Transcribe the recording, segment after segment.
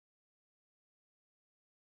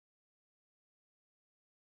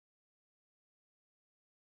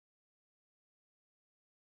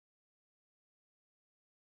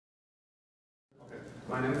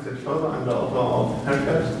My name is Steube. I'm the author of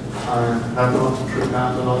Hashcat. I have not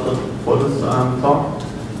prepared a lot for this talk.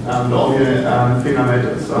 The only thing I made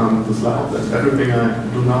is the slides, and everything I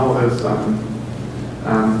do now is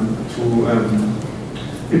to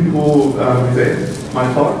improvise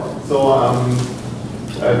my talk. So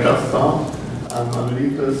I just start. I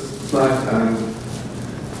leave this slide and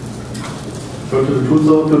go to the tools.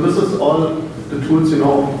 So this is all the tools you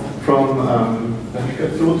know from the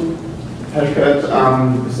Hashcat suite. Hashcat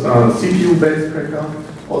is a CPU-based cracker.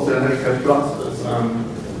 Also, hashcat-plus is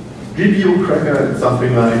GPU cracker. It's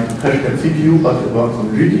something like hashcat CPU, but it works on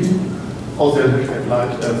GPU. Also,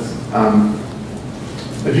 hashcat-lite is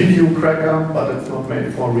a GPU cracker, but it's not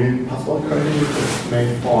made for real password cracking. It's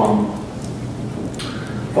made for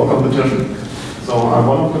competition. So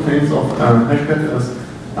one of the things of Hashcat is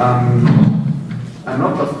I'm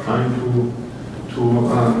not just trying to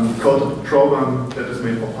code a program that is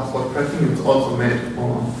made for password cracking. It's also made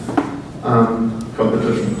for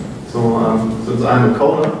competition. So since I'm a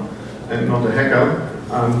coder and not a hacker,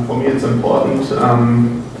 for me it's important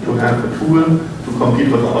to have a tool to compete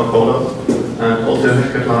with other coders. And also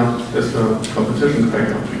hashcat-lite is a competition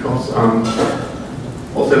cracker because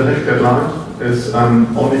also hashcat-lite is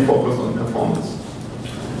only focused on performance.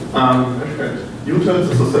 Hashcat-utils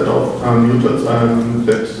is a set of utils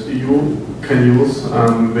that you can use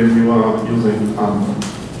when you are using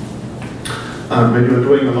when you are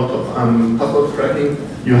doing a lot of password cracking.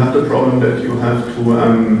 You have the problem that you have to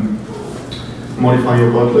modify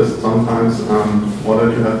your word list sometimes, or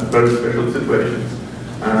that you have very special situations,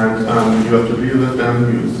 and you have to deal with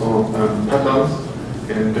them. You saw patterns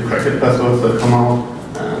in the cracked passwords that come out,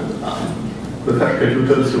 and with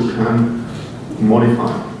hashcat-utils you can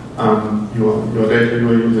modify your data you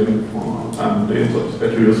are using for the input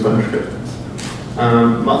that you use for hashcat.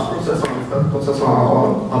 Mass processor and step processor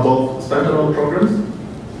are both standalone programs,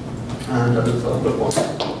 and that is the one.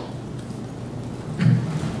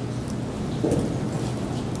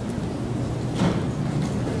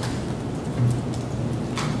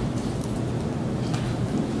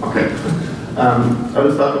 Okay, I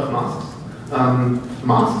will start with masks.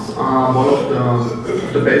 Masks are one of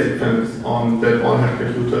the basic things that all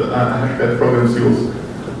hashcat programs use.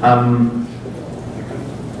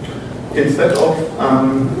 Instead of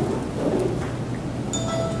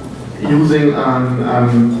using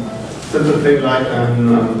simple thing like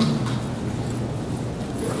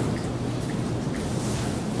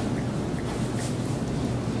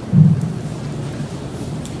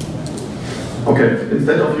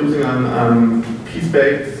instead of using key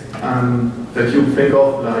space that you think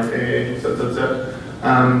of like a z,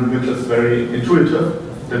 which is very intuitive,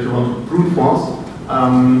 that you want to brute force.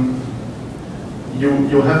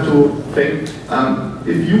 You have to think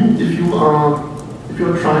if you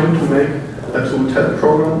are trying to tell a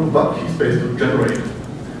program what key space to generate,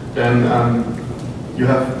 then you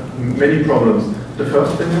have many problems. The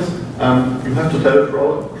first thing is you have to tell a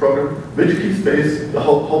program which key space,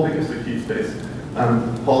 how big is the key space,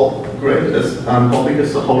 how big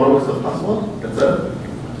is how long is the password. That's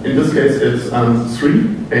it. In this case, it's 3.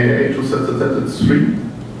 A to z, it's 3.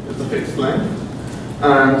 It's a fixed length,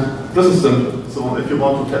 and this is simple. So if you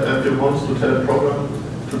want to tell a program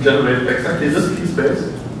to generate exactly this key space,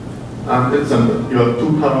 it's simple. You have 2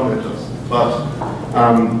 parameters. But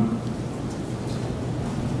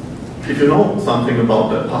if you know something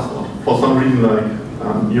about that password, for some reason, like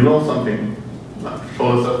you know something, like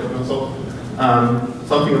show something or so,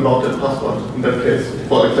 something about that password. In that case,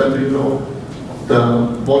 for example, you know the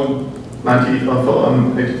 190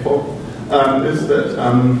 or 84 is that.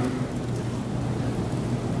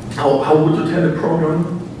 How would you tell a program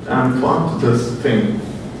to answer this thing?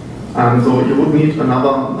 So you would need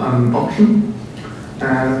another option,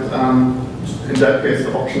 and in that case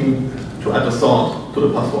the option to add a sort to the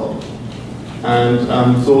password. And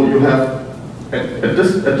so you have, at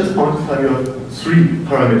this point in time, you have 3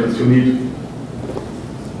 parameters.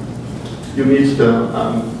 You need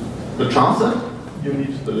the char set, you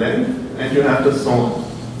need the length, and you have the sort.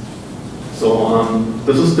 So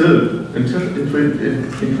this is still intuitional,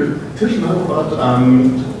 but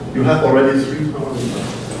you have already 3 parameters.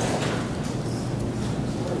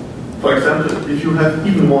 For example, if you have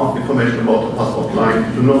even more information about the password,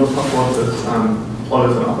 like you know the password is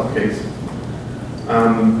always an uppercase,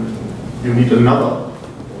 you need another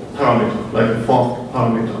parameter, like a 4th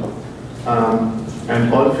parameter,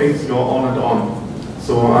 and all things go on and on.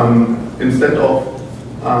 So instead of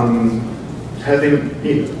having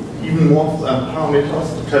even more parameters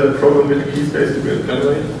to tell the program with the key space to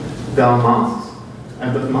generate, there are masks,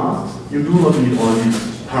 and with masks you do not need all these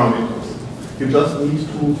parameters. You just need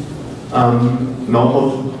to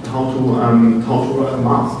know how to write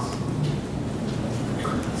masks.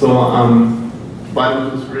 So why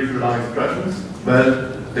not use regular expressions? Well,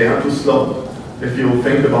 they are too slow. If you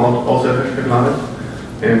think about autocrack-lite,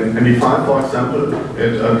 in MD5, for example,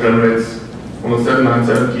 it generates almost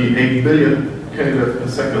 778 billion candidates per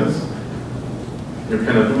second. You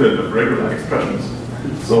cannot do that with regular expressions.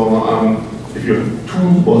 So if you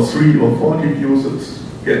have 2 or 3 or 4 GPUs,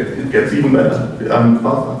 it gets even better,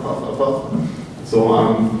 faster. So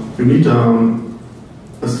you need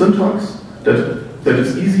a syntax that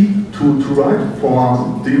is easy to write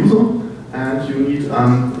for the user, and you need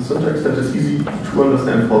a syntax that is easy to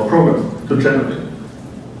understand for a program to generate.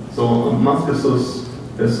 So mask is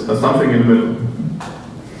something in the middle.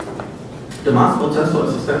 The mask processor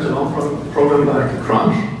is a standalone program like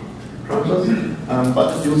crunches, but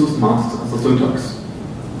it uses masks as a syntax.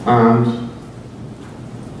 And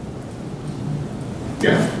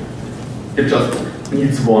yeah, it just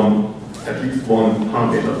needs at least one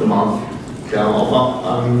parameter of the mask. There are other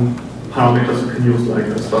parameters you can use, like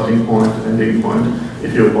a starting point, ending point,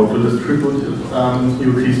 if you want to distribute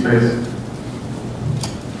your key space.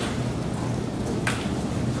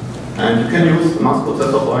 And you can use a mask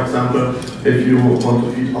processor, for example, if you want to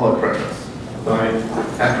feed our crackers by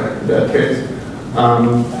hashcat in that case.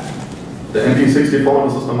 The MP64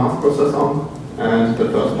 is a mask processor, and the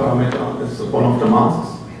first parameter is one of the masks.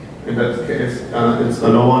 In that case, it's a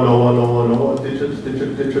lower digit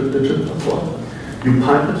password. You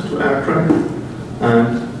pipe it to AirCrack, and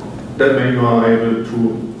that way you are able to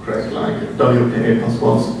crack like WPA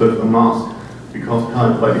passwords with a mask, because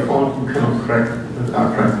by default you cannot crack with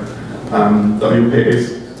AirCrack WPAs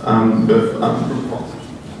with brute force.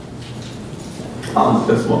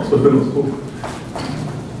 This works with Windows Book.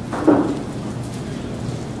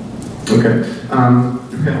 Okay.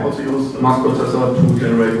 You can also use the mask processor to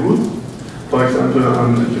generate rules. For example,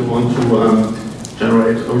 if you want to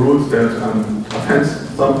generate rules that appends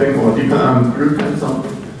something or prepend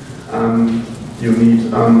something, you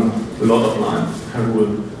need a lot of lines per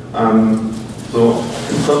rule. So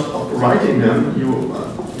instead of writing them,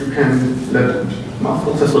 you can let mask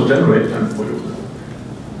processor generate them for you.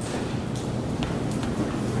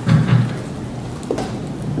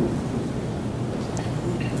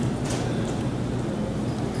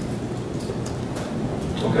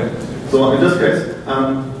 So in this case,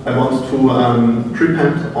 I want to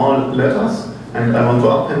prepend all letters, and I want to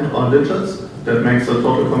append all digits. That makes a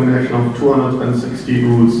total combination of 260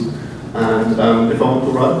 rules. And if I want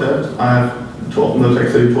to write that, I have to open the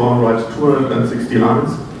text editor and write 260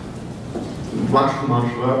 lines. Much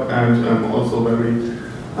work, and also very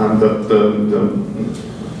the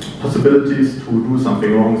possibilities to do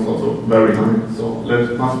something wrong is also very high. So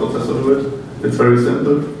let mask processor do it. It's very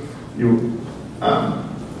simple. You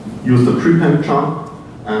use the prepend char,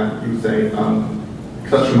 and you say !L,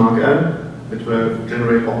 it will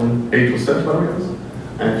generate all A to Z variables,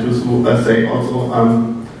 and you say also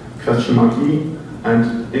 !E,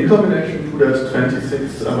 and in combination to that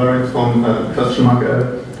 26 variables from !L,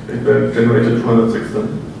 it will generate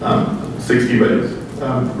 260 values,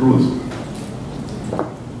 rules.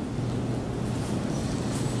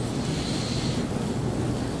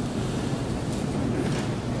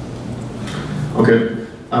 Okay.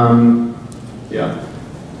 Yeah,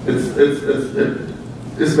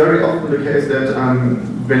 it's very often the case that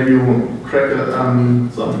when you crack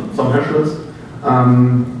some hash list,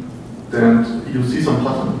 then you see some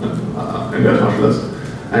pattern in that hash list,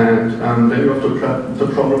 and then you have to crack the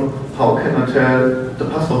problem: how can I tell the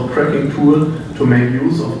password cracking tool to make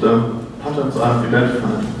use of the patterns I've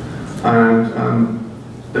identified? And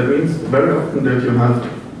that means very often that you have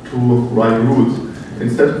to write rules.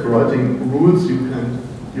 Instead of writing rules, you can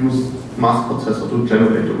use mask processor to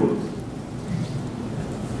generate the rules.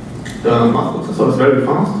 The mask processor is very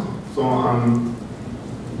fast, so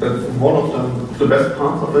that's one of the best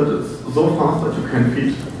parts of it. It's so fast that you can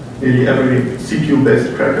feed nearly every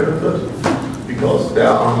CPU-based cracker with it, because there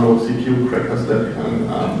are no CPU crackers that can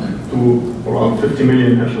do around 50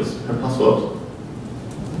 million hashes per password.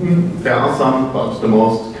 There are some, but the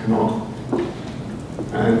most cannot.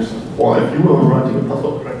 And or if you are writing a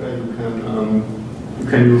password cracker, you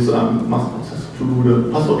can use mask processor to do the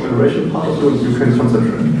password generation part of it. You can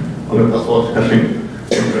concentrate on the password hashing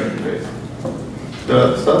phase.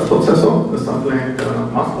 The stats processor is something like the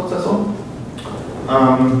mask processor,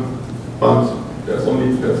 but there's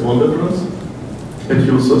one difference. It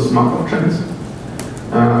uses Markov chains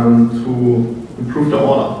to improve the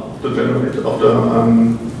order of the generated of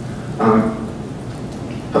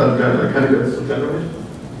the candidates to generate.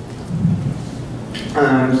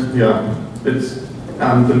 And yeah, it's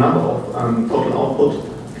the number of total output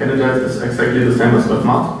candidates is exactly the same as with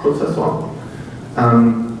math processor,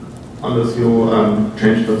 unless you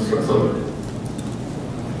change the stressor.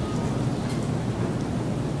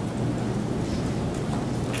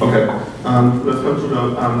 Okay, let's come to the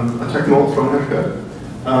attack modes from hashcat.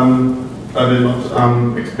 I will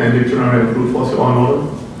not explain dictionary and brute force, you all know them.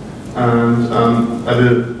 And I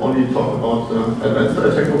will only talk about the advanced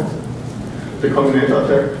attack modes. The combinator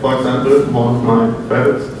attack, for example, one of my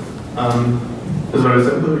favorites, is very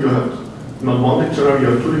simple. You have not one dictionary, you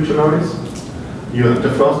have two dictionaries. You have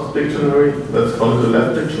the first dictionary, that's called the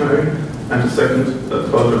left dictionary, and the second, that's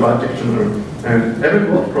called the right dictionary. And every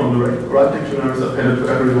word from the right dictionary is appended to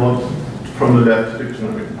every word from the left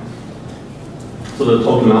dictionary. So the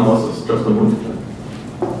total numbers is just a multiply.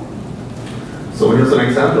 So here's an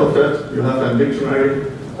example of that. You have a dictionary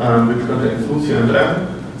which contains Lucy and M,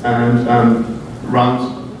 and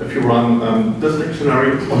if you run this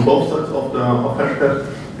dictionary on both sides of hashcat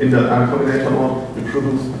in the combinator mode, you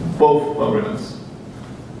produce both variants.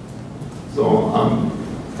 So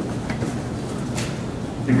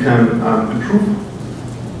you can improve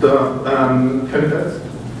the candidates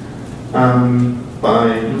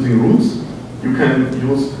by using rules. You can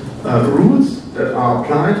use rules that are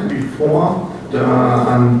applied before the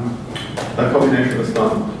combination is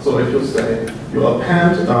done. So if you say you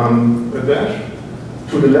append a dash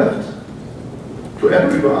to the left to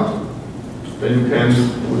every word, then you can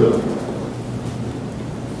do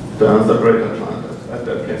the separator chart. At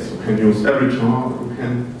that case, you can use every chart.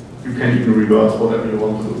 You can even reverse whatever you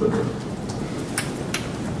want to do with it.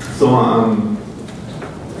 So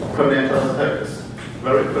combinator attack is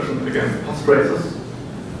very efficient against passphrases.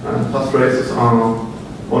 Passphrases are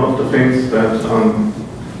one of the things that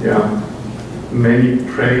many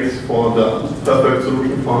praise for the perfect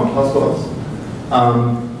solution for passwords.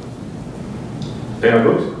 They are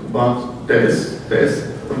good, but there is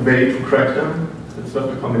a way to crack them. It's with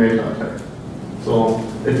the combinator attack. So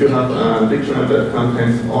if you have a dictionary that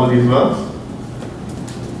contains all these words,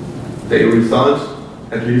 they result,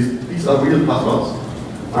 at least these are real passwords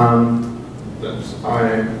that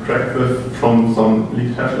I cracked with from some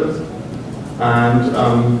leaked hash lists, and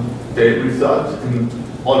they result in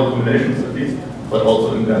all the combinations at least, but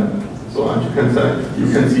also in them. So and you can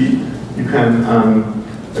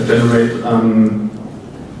generate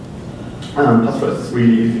passwords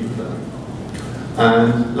really easy with them.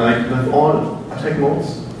 And like with all attack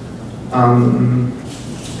modes,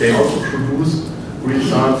 they also produce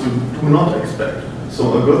results you do not expect.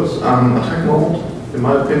 So a good attack mode, in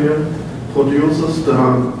my opinion, produces the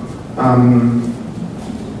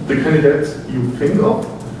candidates you think of,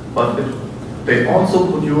 but they also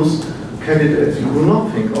produce candidates you do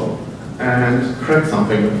not think of and crack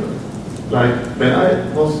something with it. Like when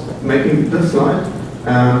I was making this slide,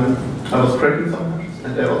 I was cracking some hashes,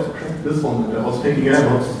 and I also cracked this one, and I was thinking,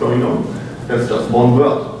 yeah, what's going on? That's just one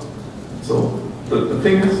word. So the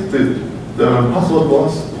thing is, the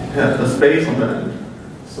password had a space on the end.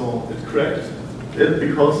 So it cracked it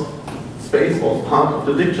because space was part of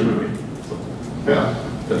the dictionary. So yeah,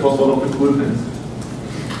 that was one of the cool things.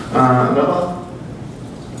 Another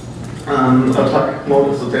attack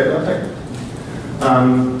mode is the table attack.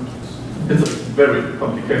 It's a very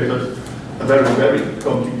complicated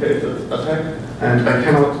attack, and I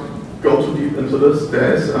cannot go too deep into this.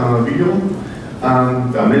 There is a video.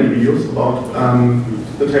 There are many videos about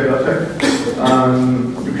the table attack.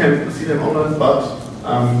 You can see them online, but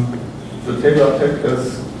the table attack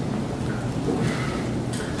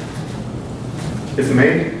is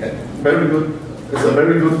made very good. It's a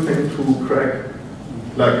very good thing to crack,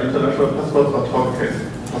 like international passwords or talk case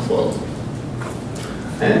passwords.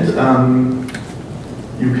 And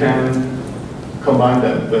you can combine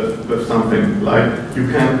them with something like you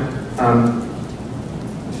can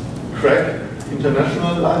crack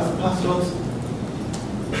internationalized passwords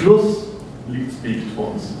plus leet speak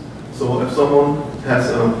ones. So if someone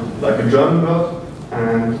has like a German word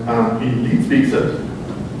and he leet speaks it,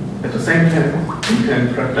 at the same time you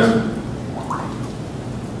can crack them.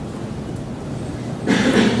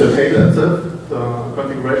 The table itself, the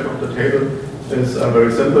configuration of the table is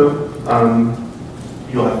very simple.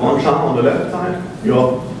 You have one char on the left side, you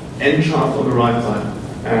have n chars on the right side,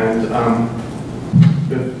 and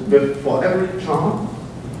for every char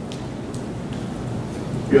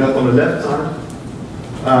you have on the left side,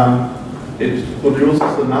 it produces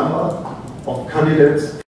the number of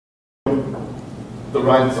candidates on the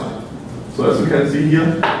right side. So as you can see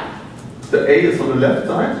here, the A is on the left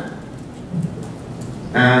side,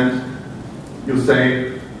 and you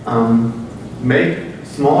say make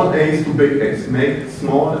small a's to big A's, make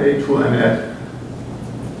small a to an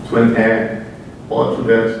to an A or to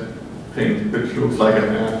that thing which looks like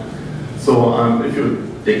an A. So if your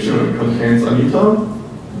dictionary contains Anita,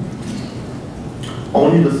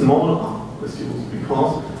 only the small R is used,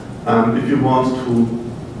 because if you want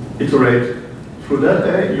to iterate through that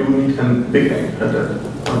A, you need a big A at that,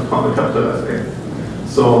 a capital S A.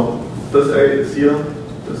 So this A is here,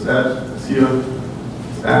 this A is here,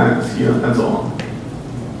 this A is here, and so on.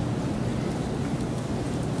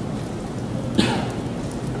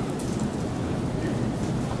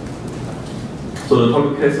 So the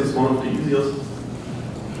toggle case is one of the easiest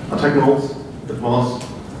attack modes. It was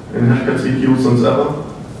in hashcat CPU since ever.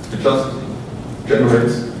 It just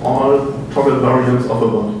generates all toggle variants of a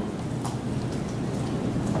word.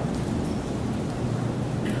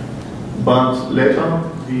 But later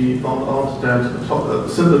we found out that a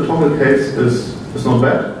simple toggle case is not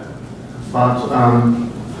bad, but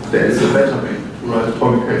there is a better way to write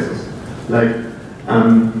toggle cases. Like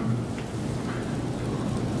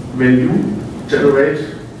when you generate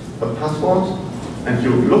a password and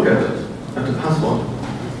you look at it, at the password,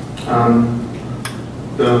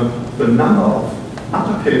 the number of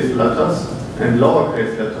uppercase letters and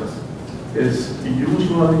lowercase letters is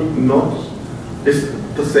usually is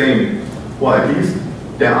the same, or at least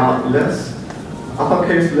there are less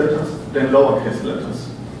uppercase letters than lowercase letters.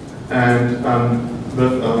 And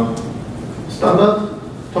with a standard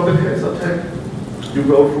toggle case attack, you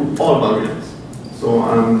go through all variants. So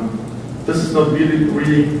this is not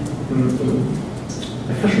really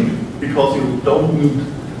efficient, because you don't need,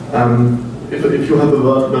 if you have a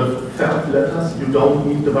word with 5 letters, you don't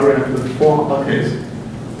need the variant with 4 uppercase,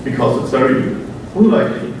 because it's very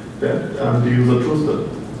unlikely that the user chooses it.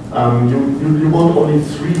 You want only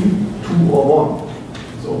 3, 2, or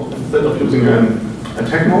 1. So instead of using an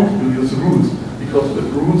attack mode, you use rules, because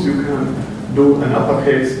with rules you can do an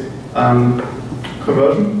uppercase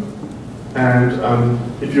conversion. And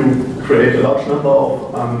if you create a large number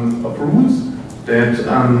of rules that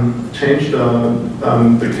change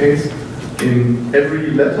the case in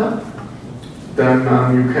every letter, then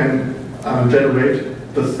you can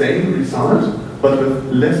generate the same result, but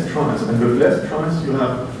with less tries. And with less tries, you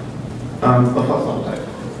have a faster attack.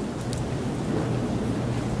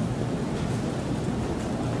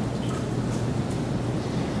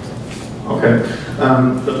 Okay,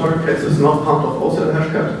 the toggle case is not part of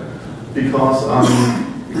oclhashcat, because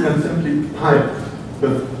you can simply pipe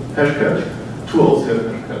with hashcat to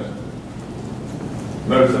oclhashcat.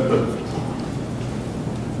 Very simple.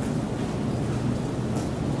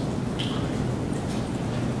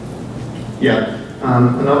 Yeah,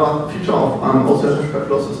 another feature of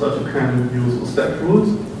oclhashcat-plus is that you can use stacked rules.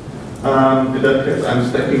 In that case, I'm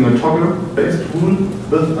stacking a toggle-based rule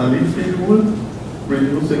with a lead-free rule,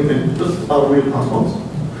 reducing it. These are real passwords.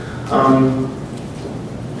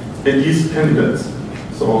 In these candidates.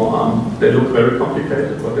 So they look very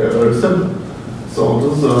complicated, but they're very simple. So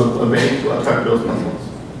this is a way to attack those passwords.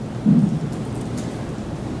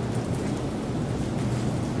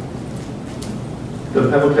 The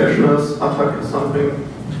permutationless attack is something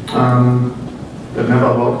that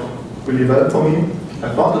never worked really well for me.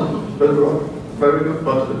 I thought it would work very good,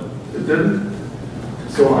 but it didn't.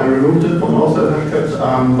 So I removed it from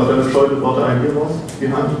oclhashcat, but I showed you what the idea was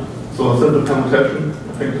behind. So a simple permutation,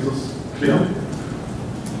 I think this is clear.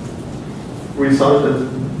 Result is,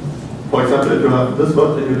 for example, if you have this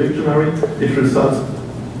word in your dictionary, it results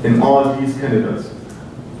in all these candidates,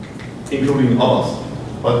 including others.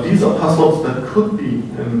 But these are passwords that could be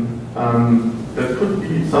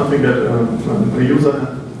something that a user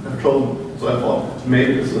has chosen. So I thought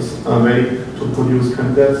maybe this is a way to produce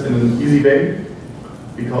candidates in an easy way,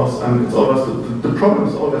 because it's always the problem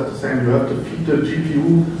is always the same. You have to feed the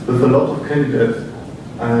GPU with a lot of candidates,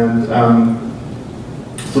 and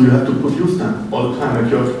so you have to produce them all the time,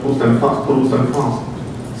 and you have to produce them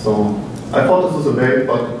fast. So I thought this was a way,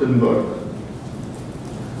 but it didn't work.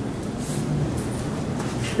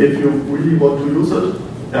 If you really want to use it,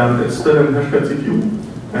 it's still in hashcat CPU,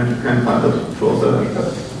 and you can find it through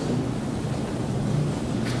oclhashcat.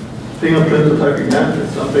 Fingerprint attack again is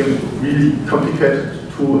something really complicated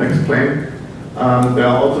to explain. There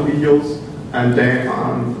are also videos, and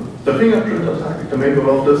the fingerprint attack, the main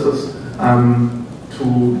goal of this is to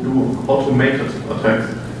do automated attacks.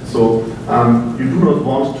 So you do not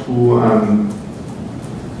want to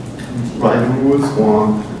write rules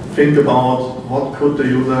or think about what could the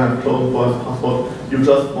user have chosen for his password. You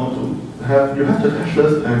just want to have the hash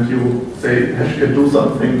list, and you say hash can do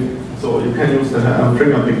something. So you can use the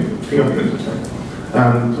fingerprint attack.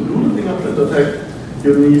 To do the fingerprint attack,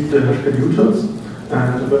 you need the hashcat-utils,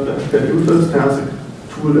 and with the hashcat-utils there's a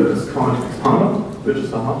tool that is called expander. which is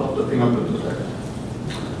the heart of the fingerprint attack.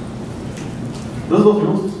 This was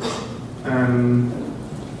used in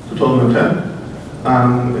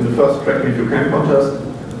 2010 in the first Crack Me If You Can contest,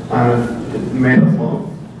 and it made us well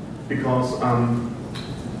because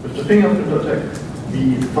with the fingerprint attack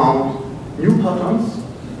we found new patterns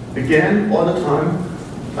again all the time,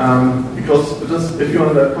 because it is, if you're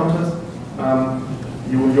in that contest,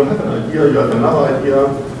 you have an idea, you have another idea,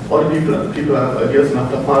 all the people have ideas, and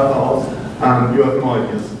after 5 hours you have no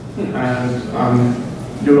ideas, and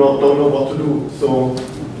you don't know what to do. So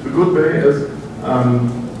the good way is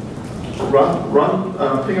run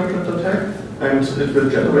fingerprint attack, and it will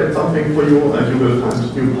generate something for you, and you will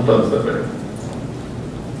find new patterns that way.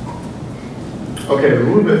 Okay,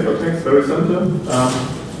 rule-based attacks, very simple.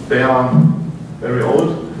 They are very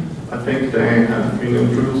old. I think they have been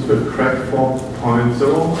introduced with Crack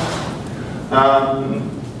 4.0.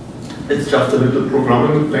 It's just a little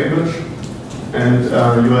programming language, and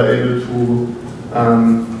you are able to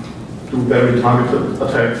do very targeted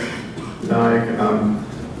attacks, like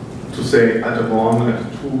to say add a 1, add a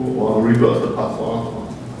 2, or reverse the password, or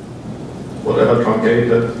whatever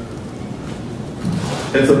truncated.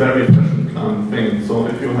 It's a very efficient thing. So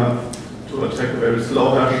if you have to attack a very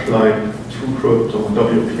slow hash like TrueCrypt or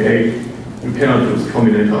WPA, you cannot use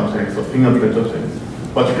combinator attacks or fingerprint attacks,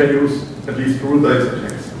 but you can use at least rule-based attacks.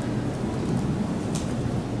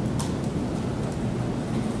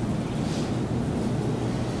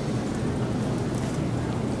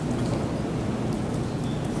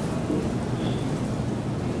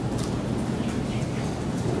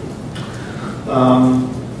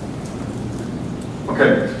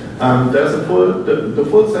 There's the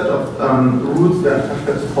full set of rules that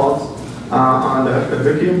hashcat supports are in the hashcat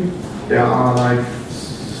wiki. There are like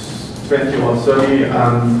 20 or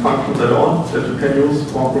 30 functions at all that you can use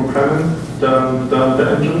for programming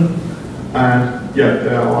the engine. And yeah,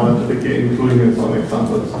 they are all in the wiki, including some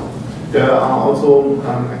examples. There are also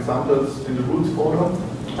examples in the rules folder,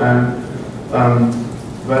 and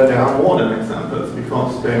well, there are more than examples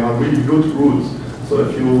because they are really good rules. So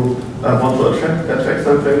if you want to attack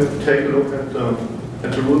something, take a look at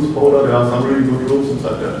the rules folder. There are some really good rules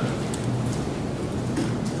inside there.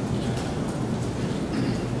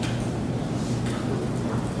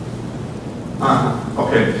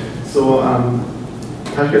 Okay, so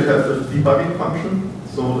hashcat has a debugging function.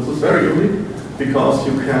 So this is very unique because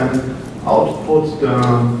you can output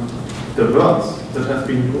the words that have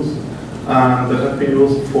been used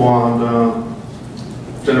for the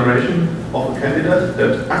generation of a candidate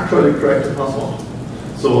that actually cracked the password.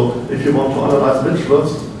 So if you want to analyze which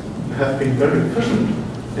words have been very efficient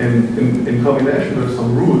in combination with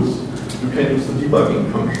some rules, you can use the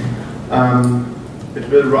debugging function. It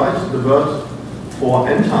will write the word for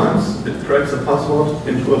n times, it cracks a password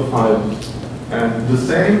into a file. And the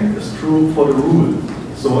same is true for the rule.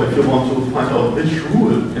 So if you want to find out which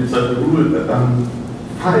rule inside the rule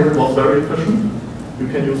file was very efficient, you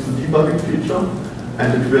can use the debugging feature,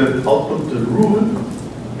 and it will output the rule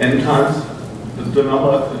n times the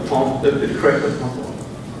number it found that it cracked the password.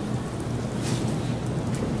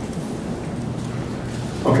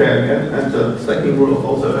 Okay, again, and the second rule of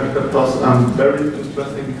oclhashcat-plus, very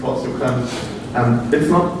interesting because you can, it's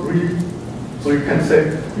not really, so you can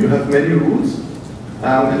say you have many rules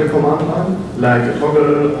in the command line, like a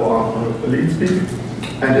toggle or a lead speak,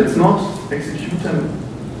 and it's not executing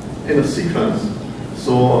in a sequence.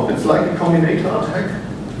 So it's like a combinator attack.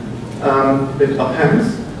 It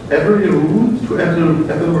appends every rule to every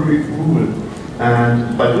rule.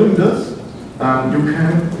 And by doing this, you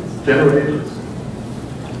can generate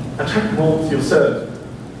attack modes yourself,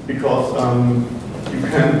 because you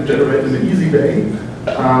can generate in an easy way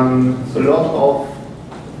a lot of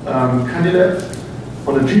candidates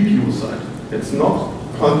on the GPU side. It's not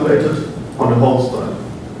calculated on the host side.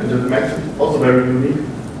 And it makes it also very unique,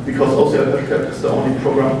 because oclhashcat is the only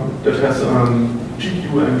program that has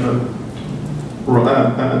GPU engine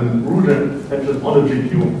and root engine on the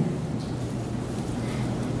GPU.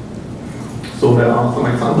 So there are some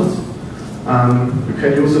examples. You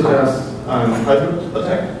can use it as a hybrid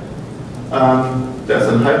attack. There's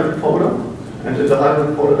a hybrid folder, and in the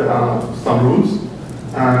hybrid folder there are some rules.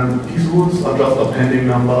 And these rules are just appending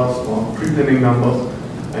numbers or prepending numbers.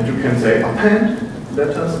 And you can say append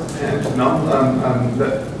letters, append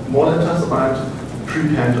more letters, and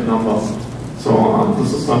prepend numbers. So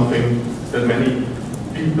this is something that many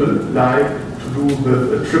people like to do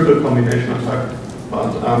with a triple combination attack,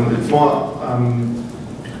 but it's more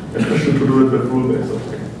efficient to do it with rule-based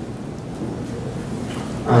attack.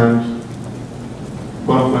 And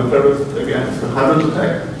one of my favorites again is the hybrid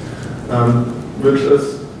attack, which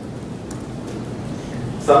is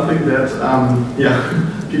something that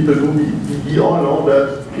people do. We all know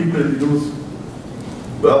that people use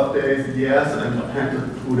birthdays, years, and append it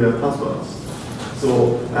to their passwords.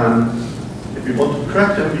 So if we want to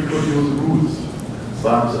crack them, we could use rules.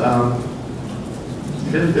 But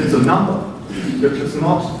if it's a number which is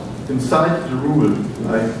not inside the rule,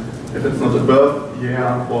 like if it's not a birth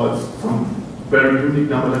year or it's some very unique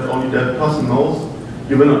number that only that person knows,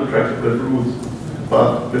 you will not crack it with rules.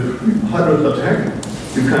 But with hybrid attack,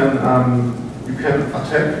 you can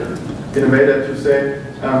attack it in a way that you say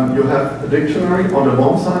you have a dictionary on the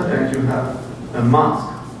one side and you have a mask,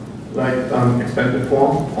 like explained before,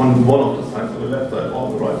 on one of the sides, on the left side or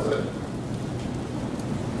on the right side.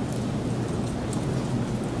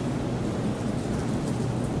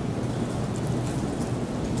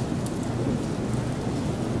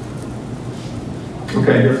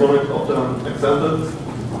 Okay, here's one of the examples.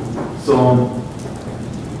 So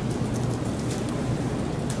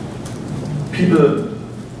people,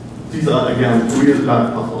 these are again real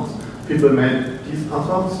life passwords. People made these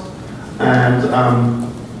passwords, and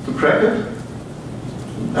to crack it,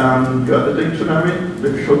 you have a dictionary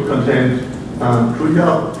which should contain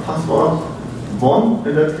Julia password 1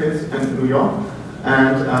 in that case and New York,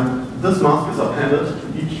 and this mask is appended to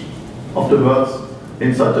each of the words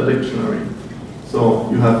inside the dictionary. So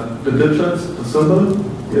you have the digits, the symbol,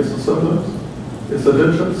 here's the symbols, here's the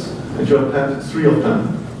digits, and you append 3 of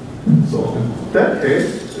them. So in that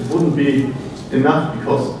case, it wouldn't be enough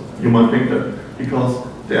because you might think that because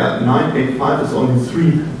there are 985 is only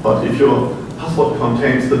 3, but if your password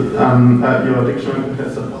contains the your dictionary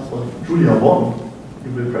contains the password Julia 1,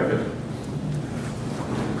 you will crack it.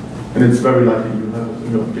 And it's very likely you have it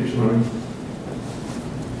in your dictionary.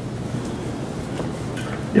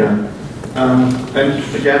 Yeah. And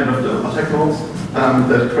again, with the attack nodes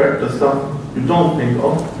that crack the stuff you don't think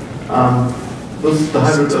of, the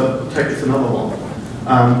hybrid attack is another one.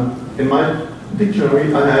 In my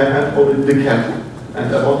dictionary, I had only the cat,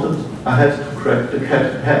 and I had to crack the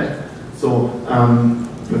cat head. So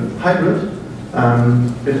with hybrid,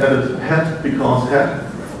 it added head because head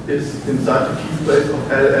is inside the key space of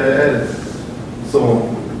LLL. So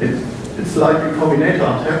it's like a combinator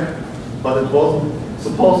attack, but it wasn't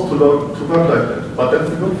supposed to work like that. But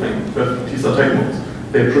that's a good thing with these attack modes.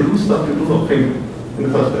 They produce stuff you do not think in the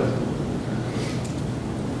first place.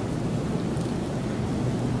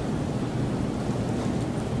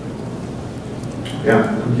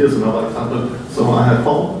 Yeah, and here's another example. So I had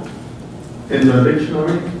phone in the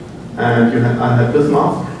dictionary, and I had this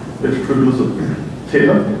mask which produces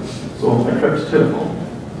tele. So I cracked telephone.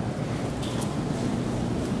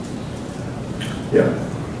 Yeah,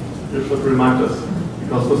 you should remind us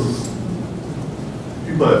because this is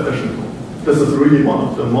super efficient. This is really one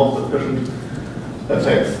of the most efficient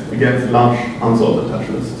attacks against large unsolved attach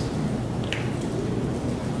lists.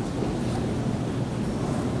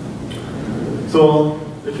 So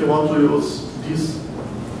if you want to use these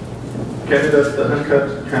candidates that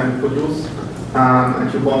hashcat can produce,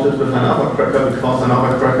 and you want it with another cracker because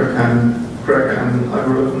another cracker can crack an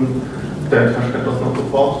algorithm that hashcat does not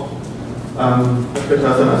support, hashcat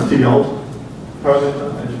has an std-out parameter,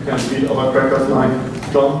 and you can feed other crackers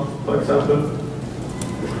like John, for example.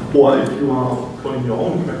 Or if you are calling your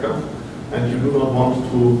own cracker and you do not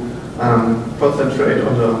want to concentrate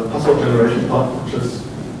on the password generation part, which is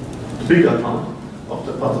the bigger part of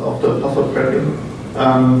the password cracking,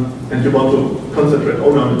 and you want to concentrate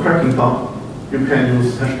only on the cracking part, you can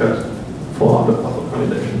use hashcat for the password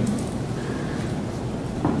validation.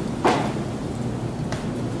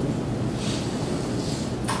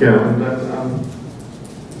 Yeah, and then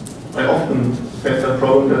I often face that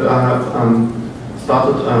problem that I have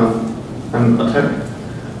started an attack,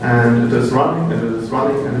 and it is running, and it is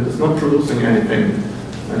running, and it is not producing anything.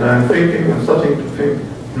 And I'm starting to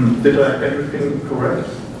think, did I have everything correct?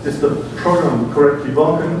 Is the program correctly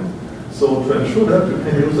working? So to ensure that, you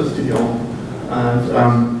can use std-out,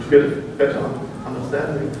 and to get a better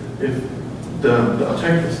understanding if the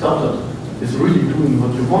attack you started is really doing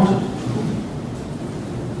what you wanted to do.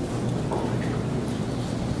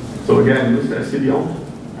 So again, use the std-out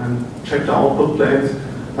and check the output planes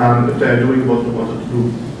if they are doing what you wanted to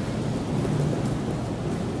do.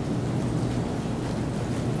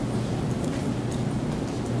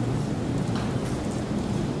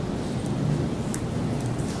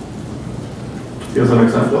 Here's an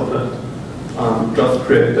example of that. Just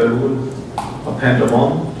create a rule, append a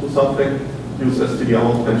 1 to something, use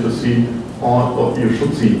std-out, and you see all, or you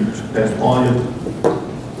should see that all your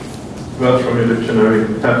words from your dictionary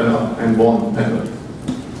have an up and 1 appended.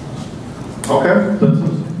 Okay, that's